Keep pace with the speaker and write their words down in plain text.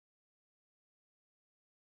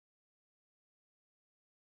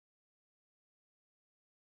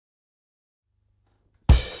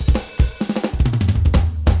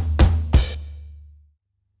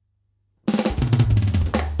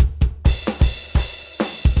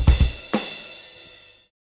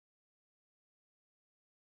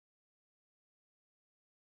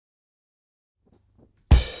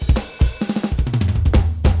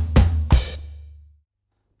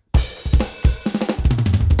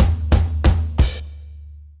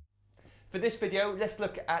For this video, let's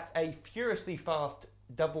look at a furiously fast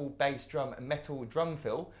double bass drum metal drum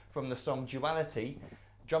fill from the song Duality,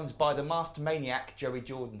 drums by the master maniac Joey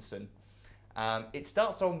Jordison. It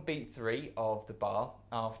starts on beat 3 of the bar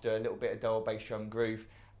after a little bit of double bass drum groove,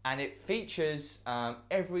 and it features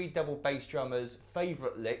every double bass drummer's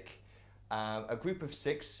favourite lick, a group of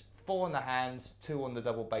 6, 4 on the hands, 2 on the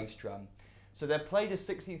double bass drum. So they're played as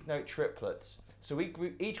 16th note triplets. So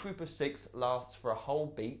each group of 6 lasts for a whole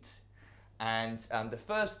beat, and the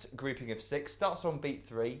first grouping of 6 starts on beat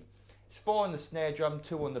 3. It's 4 on the snare drum,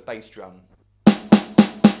 2 on the bass drum.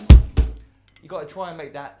 You've got to try and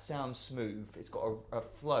make that sound smooth. It's got a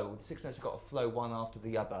flow. The 6 notes have got a flow one after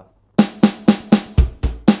the other.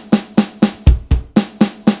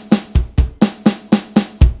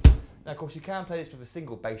 Now, of course, you can play this with a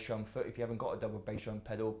single bass drum foot if you haven't got a double bass drum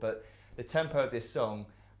pedal, but the tempo of this song,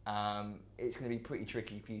 it's going to be pretty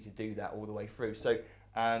tricky for you to do that all the way through. So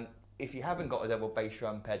if you haven't got a double bass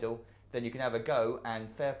drum pedal, then you can have a go, and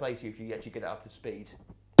fair play to you if you actually get it up to speed.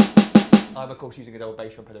 I'm of course using a double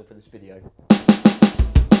bass drum pedal for this video.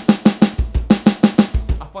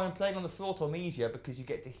 I find playing on the floor tom easier because you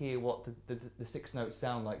get to hear what the 6 notes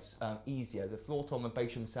sound like easier. The floor tom and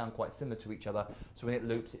bass drum sound quite similar to each other, so when it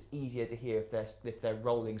loops it's easier to hear if they're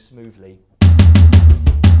rolling smoothly.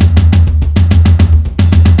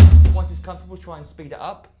 Once it's comfortable, try and speed it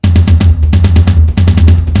up.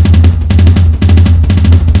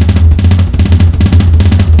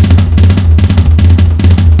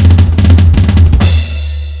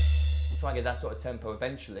 Try and get that sort of tempo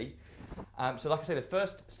eventually. So like I say, the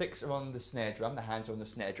first 6 are on the snare drum, the hands are on the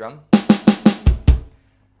snare drum.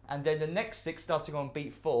 And then the next 6, starting on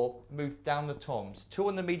beat 4, move down the toms. 2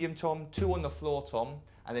 on the medium tom, 2 on the floor tom,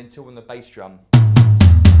 and then 2 on the bass drum.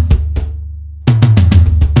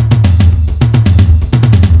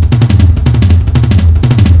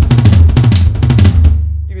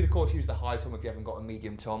 You could of course use the high tom if you haven't got a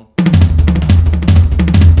medium tom.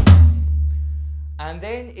 And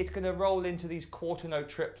then it's going to roll into these quarter note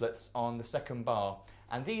triplets on the second bar.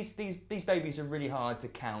 And these babies are really hard to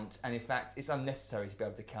count, and in fact it's unnecessary to be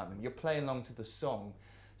able to count them. You're playing along to the song,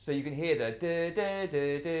 so you can hear the da da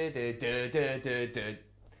da da da da da da.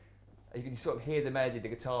 You can sort of hear the melody, the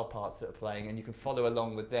guitar parts that are playing, and you can follow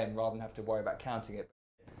along with them rather than have to worry about counting it.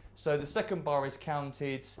 So the second bar is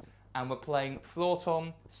counted, and we're playing floor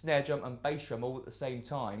tom, snare drum and bass drum all at the same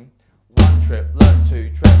time. 1 triplet,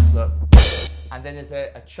 2 triplet. And then there's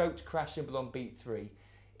a choked crash cymbal on beat 3.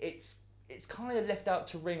 It's kind of left out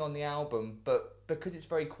to ring on the album, but because it's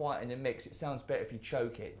very quiet in the mix, it sounds better if you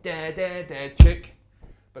choke it. Da da da choke.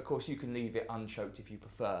 But of course you can leave it unchoked if you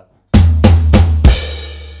prefer.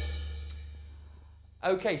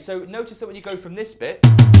 Okay, so notice that when you go from this bit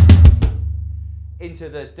into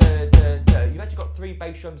the da da da, you've actually got 3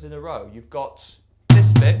 bass drums in a row. You've got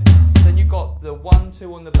this bit, then you've got the 1,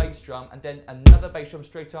 2 on the bass drum, and then another bass drum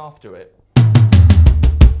straight after it.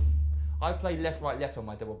 I play left, right, left on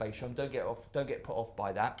my double bass drum. Don't get put off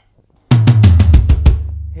by that.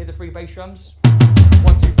 Hear the 3 bass drums?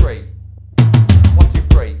 1, 2, 3. 1, 2,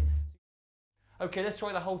 3. Okay, let's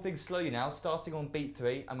try the whole thing slowly now. Starting on beat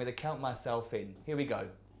 3, I'm going to count myself in. Here we go.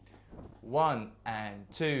 1 and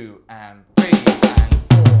 2 and 3 and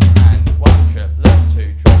 4 and 1 triplet,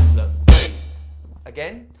 2 triplet, 3.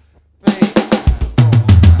 Again. 3 and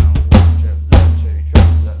 4 and 1 triplet, 2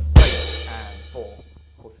 triplet, 3 and 4.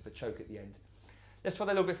 With the choke at the end. Let's try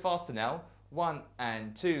that a little bit faster now. 1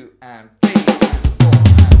 and 2 and 3 and 4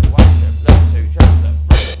 and 1 triplet, 2 triplet,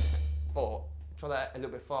 3, 4. Try that a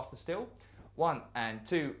little bit faster still. 1 and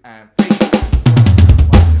 2 and 3 and 4 and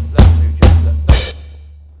 1 triplet, 2 triplet, 3.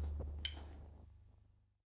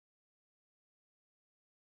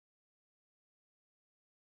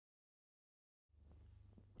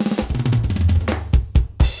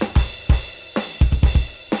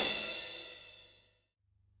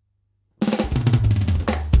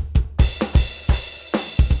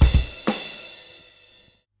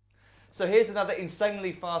 So here's another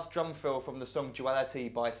insanely fast drum fill from the song Duality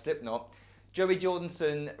by Slipknot. Joey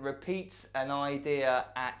Jordison repeats an idea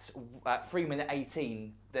at 3 minute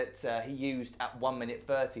 18 that he used at 1 minute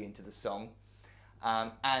 30 into the song.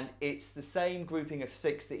 And it's the same grouping of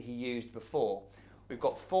 6 that he used before. We've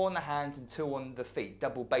got 4 on the hands and 2 on the feet,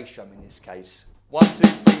 double bass drum in this case. 1, 2,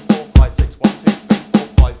 3, 4, 5, 6. 1, 2, 3, 4,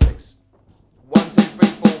 5, 6. 1, 2, 3,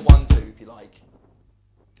 4, 1, 2 if you like.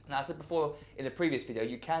 Now, as I said before in the previous video,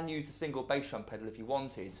 you can use the single bass drum pedal if you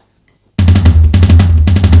wanted.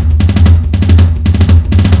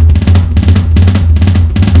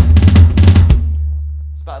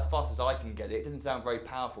 It's about as fast as I can get it. It doesn't sound very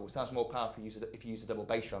powerful. It sounds more powerful if you use a double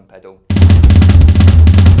bass drum pedal.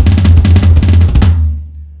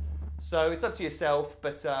 So it's up to yourself,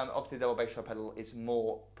 but obviously the double bass drum pedal is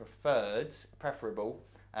more preferable,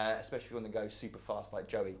 especially if you want to go super fast like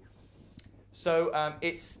Joey. So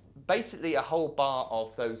it's basically a whole bar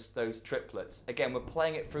of those triplets. Again, we're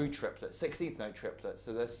playing it through triplets, 16th note triplets.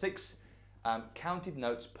 So there's 6 counted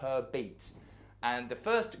notes per beat. And the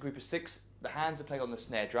first group of 6, the hands are played on the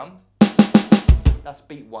snare drum. That's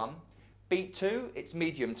beat 1. Beat 2, it's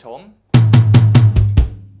medium tom.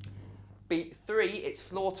 Beat 3, it's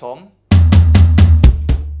floor tom.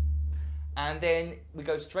 And then we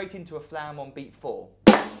go straight into a flam on beat 4,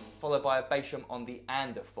 followed by a bass drum on the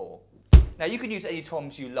and a 4. Now you can use any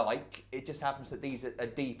toms you like, it just happens that these are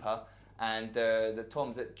deeper, and the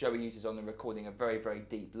toms that Joey uses on the recording are very, very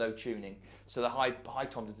deep, low tuning. So the high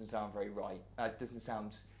tom doesn't sound very right, doesn't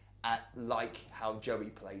sound like how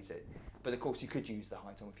Joey plays it. But of course you could use the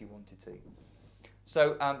high tom if you wanted to.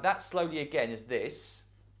 So that slowly again is this.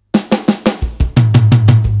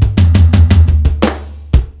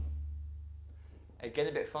 Again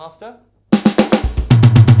a bit faster.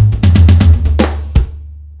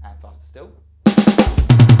 And faster still.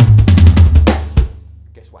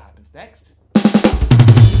 Guess what happens next?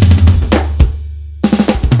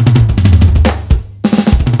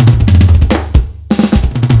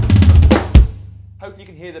 Hopefully you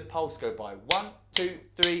can hear the pulse go by. 1, 2,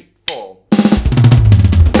 3, 4.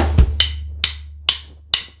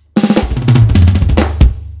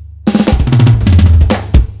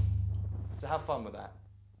 So have fun with that.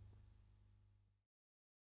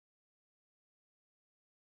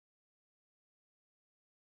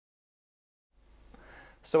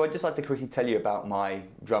 So I'd just like to quickly tell you about my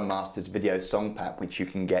DrumMasters video song pack, which you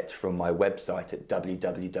can get from my website at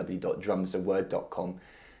www.drumsaword.com.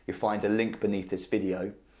 You'll find a link beneath this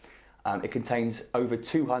video. It contains over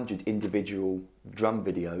 200 individual drum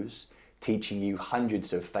videos teaching you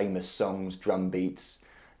hundreds of famous songs, drum beats,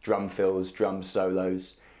 drum fills, drum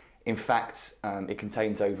solos. In fact, it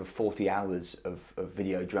contains over 40 hours of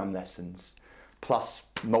video drum lessons, plus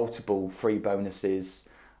multiple free bonuses,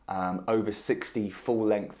 over 60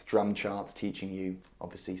 full-length drum charts teaching you,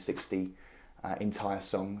 obviously, 60 entire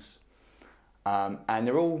songs. And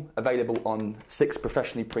they're all available on 6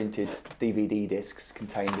 professionally printed DVD discs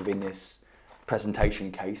contained within this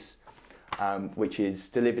presentation case, which is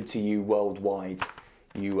delivered to you worldwide.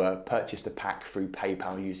 You purchase the pack through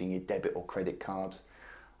PayPal using your debit or credit card.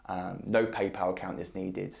 No PayPal account is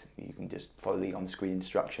needed. You can just follow the on-screen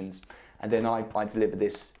instructions. And then I deliver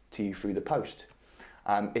this to you through the post.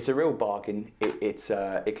 It's a real bargain.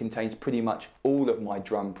 It contains pretty much all of my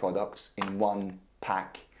drum products in one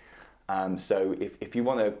pack. So if you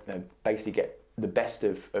want to basically get the best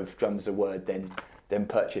of Drums a Word, then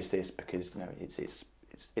purchase this, because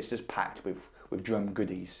it's just packed with drum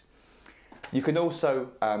goodies. You can also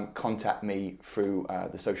contact me through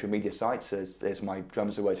the social media sites. There's my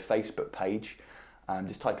Drums a Word Facebook page.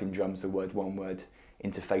 Just type in Drums a Word, one word,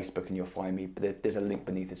 into Facebook and you'll find me. But there's a link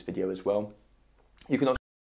beneath this video as well. You can also